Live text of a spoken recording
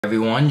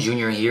Everyone,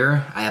 Junior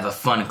here. I have a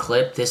fun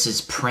clip. This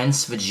is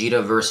Prince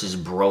Vegeta versus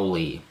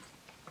Broly,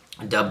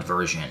 dubbed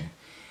version.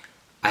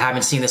 I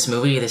haven't seen this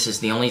movie. This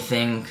is the only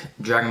thing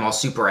Dragon Ball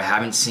Super I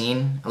haven't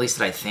seen, at least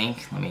that I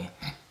think.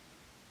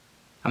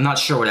 I'm not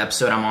sure what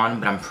episode I'm on,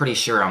 but I'm pretty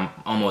sure I'm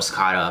almost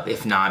caught up,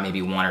 if not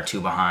maybe one or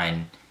two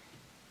behind.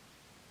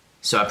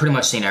 So I've pretty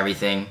much seen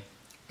everything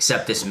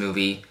except this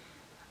movie.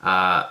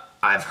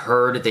 I've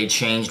heard they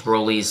changed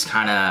Broly's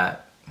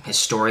his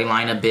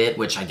storyline a bit,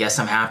 which I guess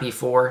I'm happy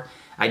for.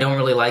 I don't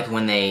really like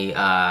when they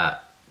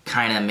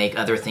kind of make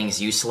other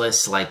things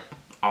useless, like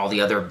all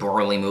the other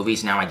Broly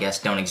movies now I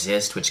guess don't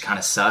exist, which kind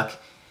of suck.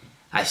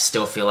 I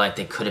still feel like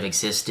they could have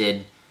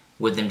existed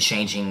with them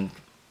changing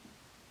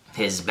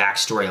his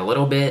backstory a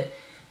little bit,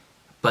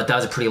 but that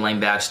was a pretty lame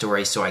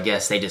backstory, so I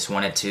guess they just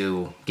wanted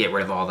to get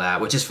rid of all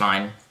that, which is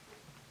fine.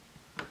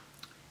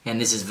 And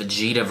this is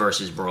Vegeta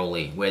versus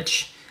Broly,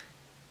 which,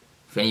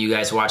 if any of you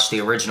guys watched the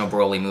original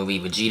Broly movie,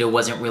 Vegeta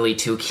wasn't really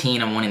too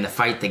keen on wanting to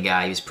fight the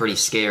guy. He was pretty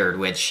scared,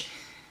 which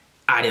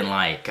I didn't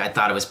like. I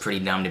thought it was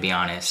pretty dumb, to be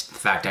honest. The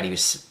fact that he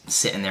was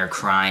sitting there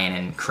crying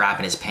and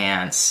crapping his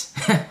pants.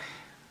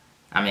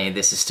 I mean,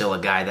 this is still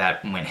a guy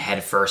that went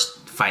head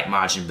first to fight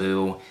Majin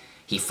Buu.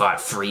 He fought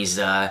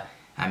Frieza.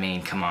 I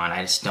mean, come on,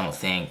 I just don't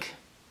see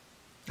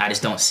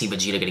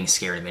Vegeta getting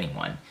scared of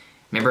anyone.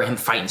 Remember him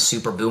fighting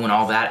Super Buu and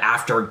all that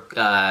after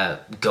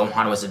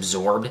Gohan was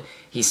absorbed?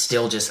 He's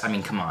still just, I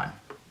mean, come on.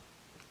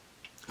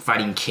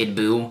 Fighting Kid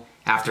Buu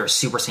after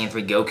Super Saiyan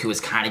 3 Goku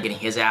was kind of getting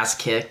his ass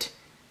kicked.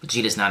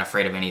 Vegeta's not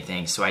afraid of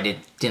anything, so I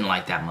didn't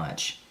like that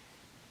much.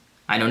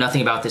 I know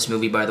nothing about this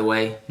movie, by the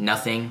way.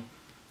 Nothing.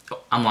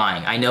 I'm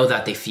lying. I know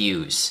that they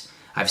fuse.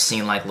 I've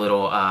seen like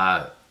little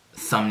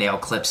thumbnail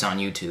clips on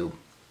YouTube.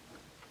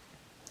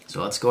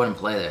 So let's go ahead and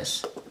play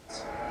this.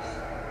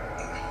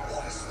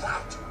 What is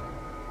that?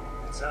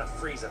 It's not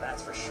Frieza,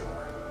 that's for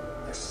sure.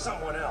 There's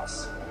someone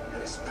else,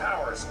 and his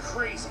power is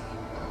crazy.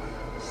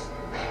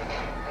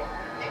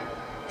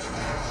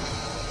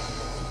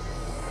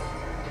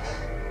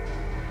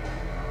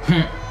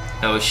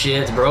 Oh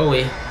shit, it's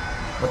Broly.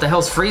 What the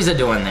hell's Frieza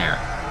doing there?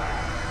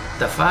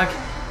 The fuck?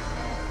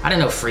 I didn't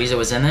know Frieza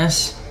was in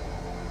this.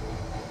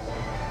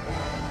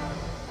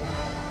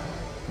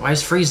 Why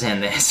is Frieza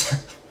in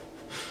this?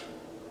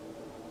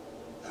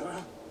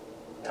 Huh?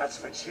 That's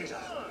Vegeta.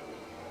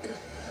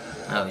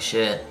 Oh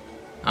shit.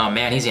 Oh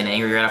man, he's getting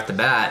angry right off the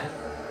bat.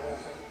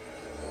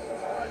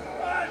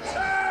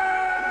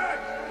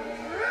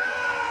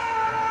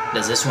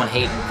 Does this one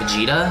hate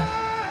Vegeta?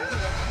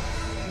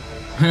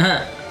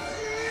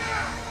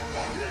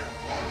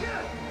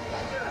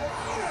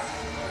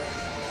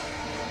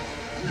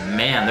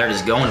 Man, they're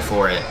just going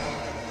for it. He's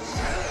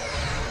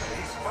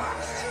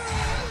fast.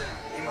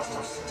 He must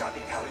have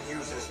studied how to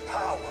use his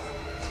power.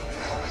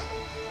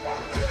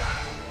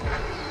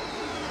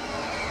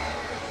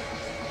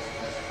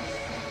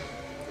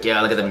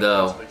 Yeah, look at them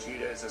go.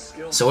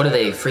 So what are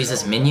they,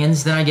 Frieza's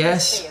minions then, I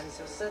guess?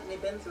 Have certainly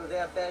been through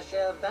their fair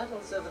share of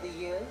battles over the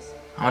years.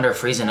 I wonder if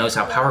Frieza knows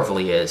how powerful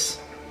he is.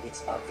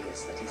 It's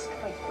obvious that he's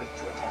quite quick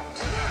to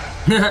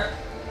adapt.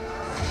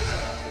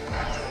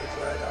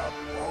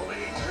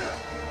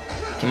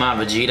 Come on,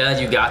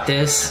 Vegeta, you got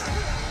this.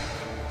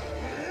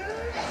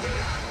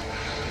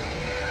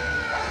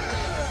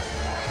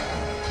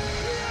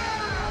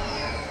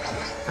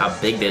 How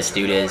big this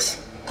dude is.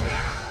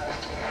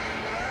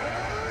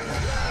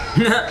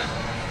 Look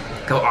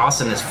how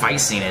awesome this fight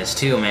scene is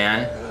too,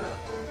 man.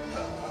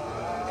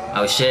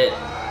 Oh shit.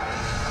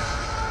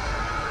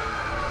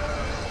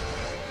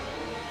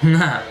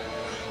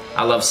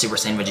 I love Super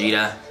Saiyan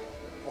Vegeta.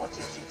 What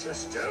did he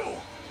just do?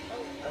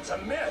 That's a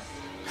myth.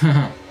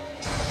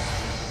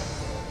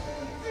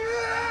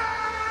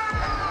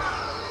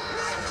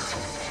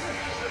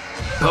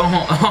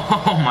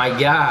 Oh my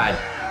god.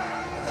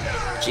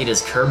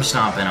 Vegeta's curb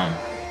stomping him.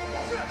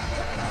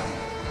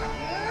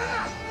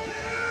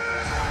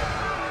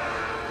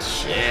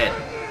 Shit.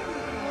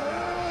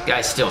 This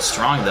guy's still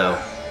strong though.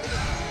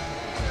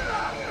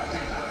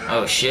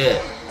 Oh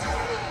shit.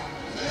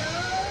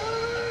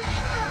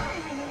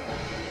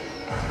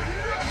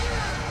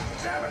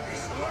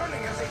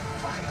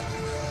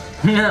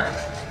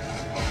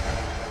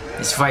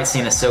 This fight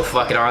scene is so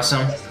fucking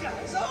awesome.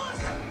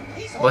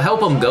 Well,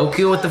 help him,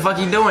 Goku. What the fuck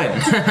are you doing?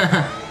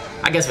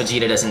 I guess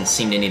Vegeta doesn't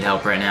seem to need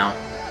help right now.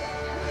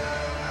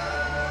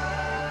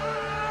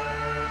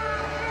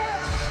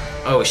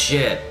 Oh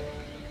shit.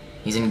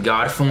 He's in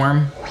God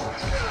form.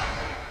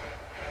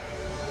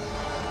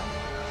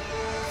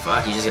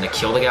 Fuck, he's just gonna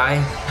kill the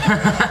guy?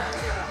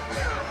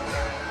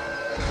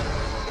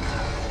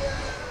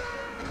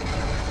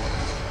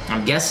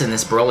 I'm guessing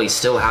this Broly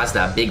still has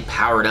that big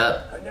powered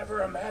up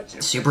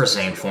Super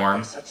Saiyan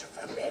form. Such a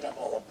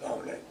formidable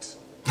opponent.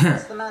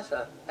 What's the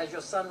matter? Has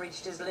your son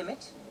reached his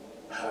limit?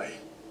 I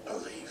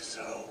believe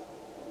so.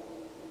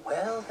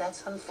 Well,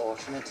 that's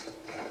unfortunate.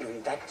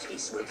 In that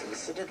case, we'll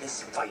consider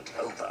this fight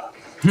over.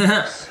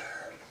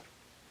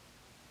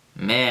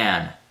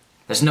 Man,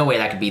 there's no way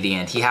that could be the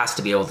end. He has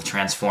to be able to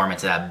transform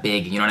into that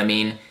big, you know what I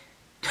mean?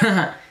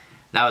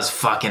 That was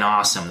fucking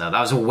awesome, though.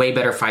 That was a way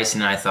better fight scene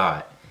than I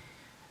thought.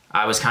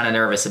 I was kind of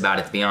nervous about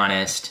it, to be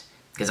honest,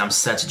 because I'm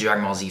such a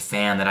Dragon Ball Z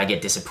fan that I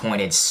get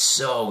disappointed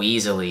so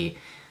easily.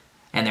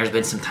 And there's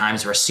been some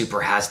times where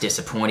Super has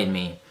disappointed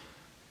me.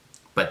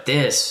 But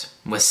this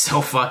was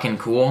so fucking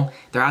cool.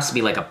 There has to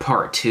be like a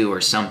part 2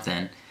 or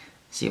something.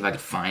 See if I can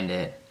find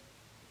it.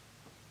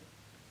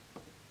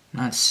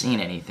 Not seeing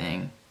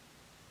anything.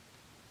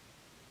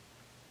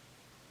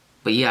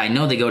 But yeah, I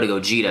know they go to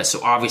Gogeta,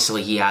 so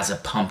obviously he has a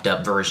pumped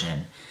up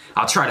version.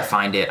 I'll try to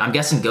find it. I'm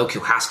guessing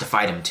Goku has to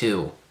fight him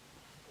too.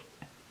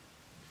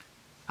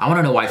 I want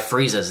to know why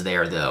Frieza's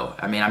there though.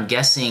 I mean, I'm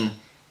guessing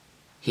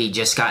he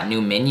just got new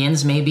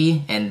minions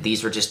maybe, and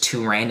these were just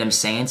 2 random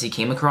Saiyans he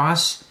came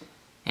across,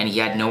 and he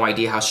had no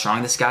idea how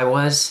strong this guy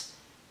was.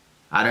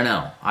 I don't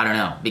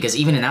know. Because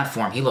even in that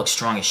form, he looked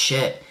strong as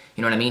shit.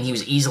 You know what I mean? He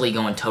was easily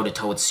going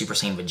toe-to-toe with Super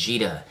Saiyan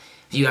Vegeta.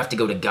 If you have to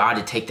go to God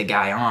to take the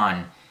guy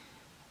on,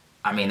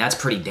 I mean, that's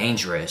pretty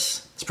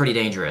dangerous. It's pretty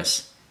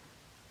dangerous.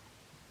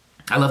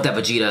 I love that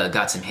Vegeta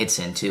got some hits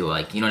in, too.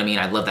 Like, you know what I mean?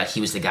 I love that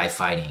he was the guy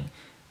fighting.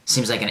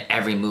 Seems like in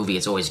every movie,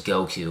 it's always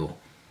Goku.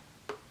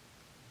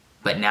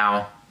 But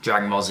now,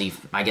 Dragon Ball Z,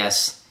 I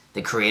guess,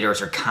 the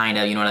creators are kind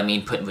of, you know what I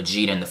mean, putting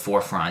Vegeta in the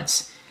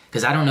forefront.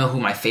 Because I don't know who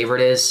my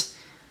favorite is,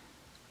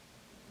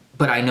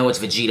 but I know it's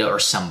Vegeta or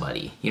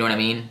somebody. You know what I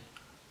mean?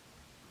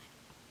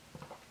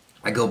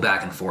 I go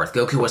back and forth.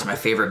 Goku was my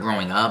favorite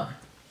growing up.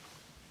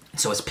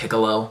 So it's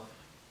Piccolo.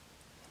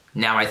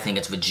 Now I think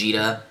it's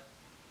Vegeta.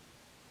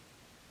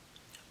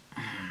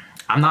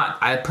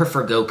 I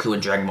prefer Goku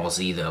in Dragon Ball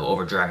Z, though,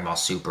 over Dragon Ball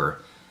Super.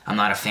 I'm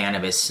not a fan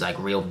of his, like,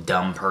 real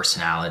dumb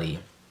personality.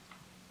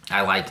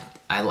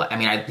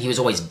 He was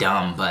always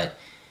dumb, but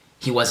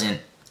he wasn't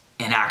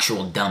an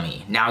actual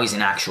dummy. Now he's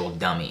an actual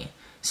dummy.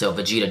 So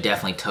Vegeta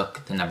definitely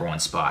took the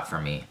 #1 spot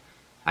for me.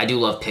 I do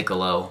love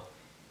Piccolo.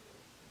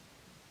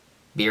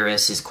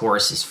 Beerus, his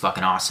chorus is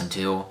fucking awesome,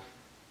 too.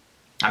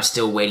 I'm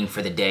still waiting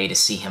for the day to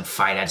see him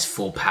fight at his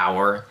full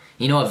power.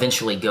 You know,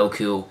 eventually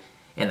Goku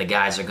and the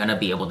guys are going to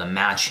be able to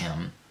match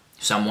him.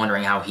 So I'm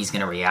wondering how he's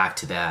going to react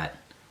to that.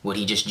 Would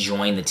he just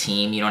join the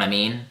team? You know what I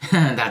mean?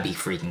 That'd be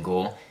freaking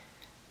cool.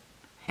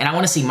 And I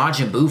want to see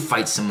Majin Buu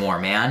fight some more,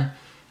 man.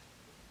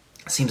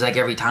 Seems like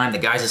every time the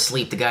guy's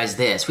asleep, the guy's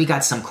this. We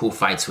got some cool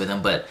fights with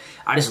him, but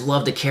I just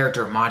love the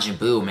character of Majin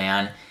Buu,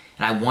 man.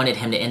 And I wanted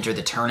him to enter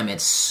the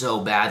tournament so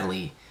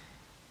badly.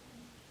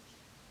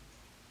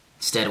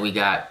 Instead, we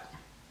got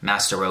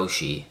Master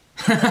Roshi.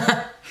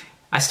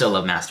 I still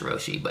love Master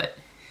Roshi, but...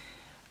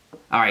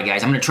 Alright,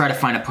 guys, I'm going to try to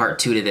find a part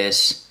 2 to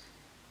this.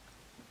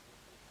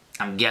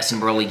 I'm guessing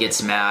Broly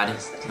gets mad.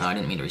 Oh, I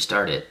didn't mean to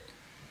restart it.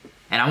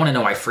 And I want to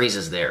know why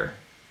Frieza's there.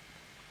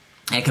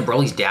 And can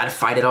Broly's dad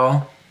fight at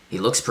all? He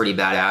looks pretty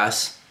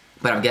badass.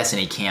 But I'm guessing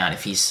he can't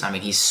if he's... I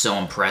mean, he's so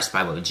impressed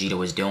by what Vegeta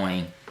was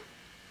doing.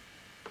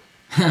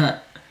 Man,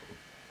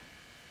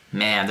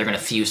 they're going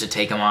to fuse to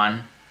take him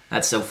on.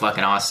 That's so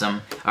fucking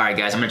awesome. Alright,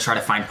 guys, I'm going to try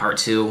to find part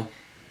 2.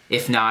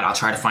 If not, I'll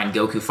try to find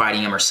Goku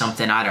fighting him or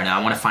something. I don't know.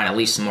 I want to find at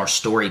least some more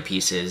story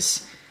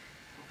pieces.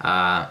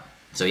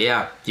 So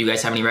yeah, if you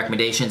guys have any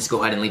recommendations,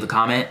 go ahead and leave a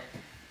comment.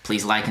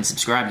 Please like and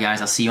subscribe, guys.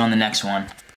 I'll see you on the next one.